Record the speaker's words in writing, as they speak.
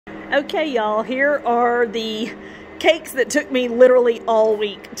Okay, y'all, here are the cakes that took me literally all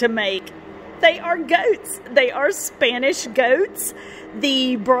week to make. They are goats. They are Spanish goats.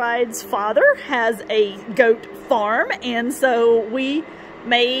 The bride's father has a goat farm, and so we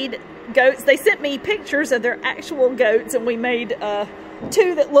made goats. They sent me pictures of their actual goats, and we made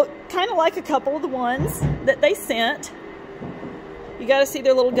two that look kind of like a couple of the ones that they sent. You got to see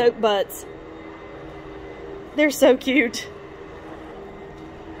their little goat butts. They're so cute.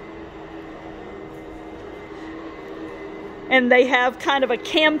 And they have kind of a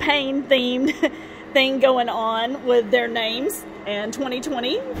campaign themed thing going on with their names and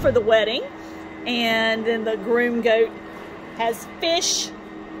 2020 for the wedding. And then the groom goat has Fish,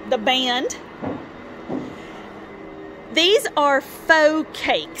 the band. These are faux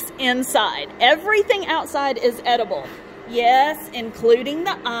cakes inside. Everything outside is edible. Yes, including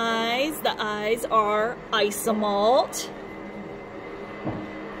the eyes. The eyes are isomalt.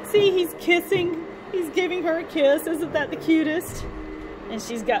 See, he's kissing. He's giving her a kiss. Isn't that the cutest? And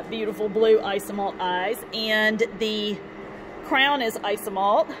she's got beautiful blue isomalt eyes. And the crown is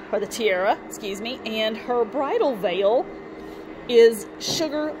isomalt, or the tiara, excuse me. And her bridal veil is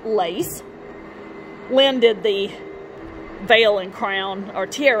sugar lace. Lynn did the veil and crown, or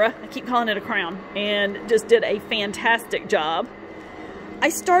tiara. I keep calling it a crown. And just did a fantastic job. I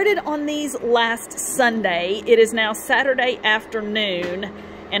started on these last Sunday. It is now Saturday afternoon.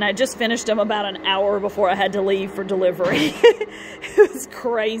 And I just finished them about an hour before I had to leave for delivery. It was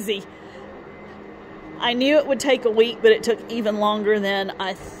crazy. I knew it would take a week, but it took even longer than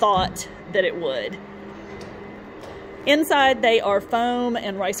I thought that it would. Inside, they are foam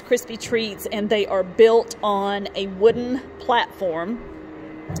and Rice Krispie treats, and they are built on a wooden platform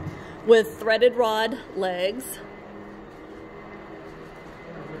with threaded rod legs.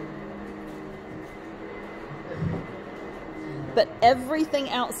 But everything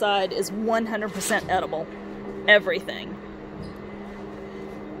outside is 100% edible. Everything.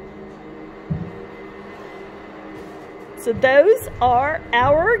 So those are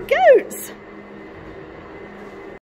our goats.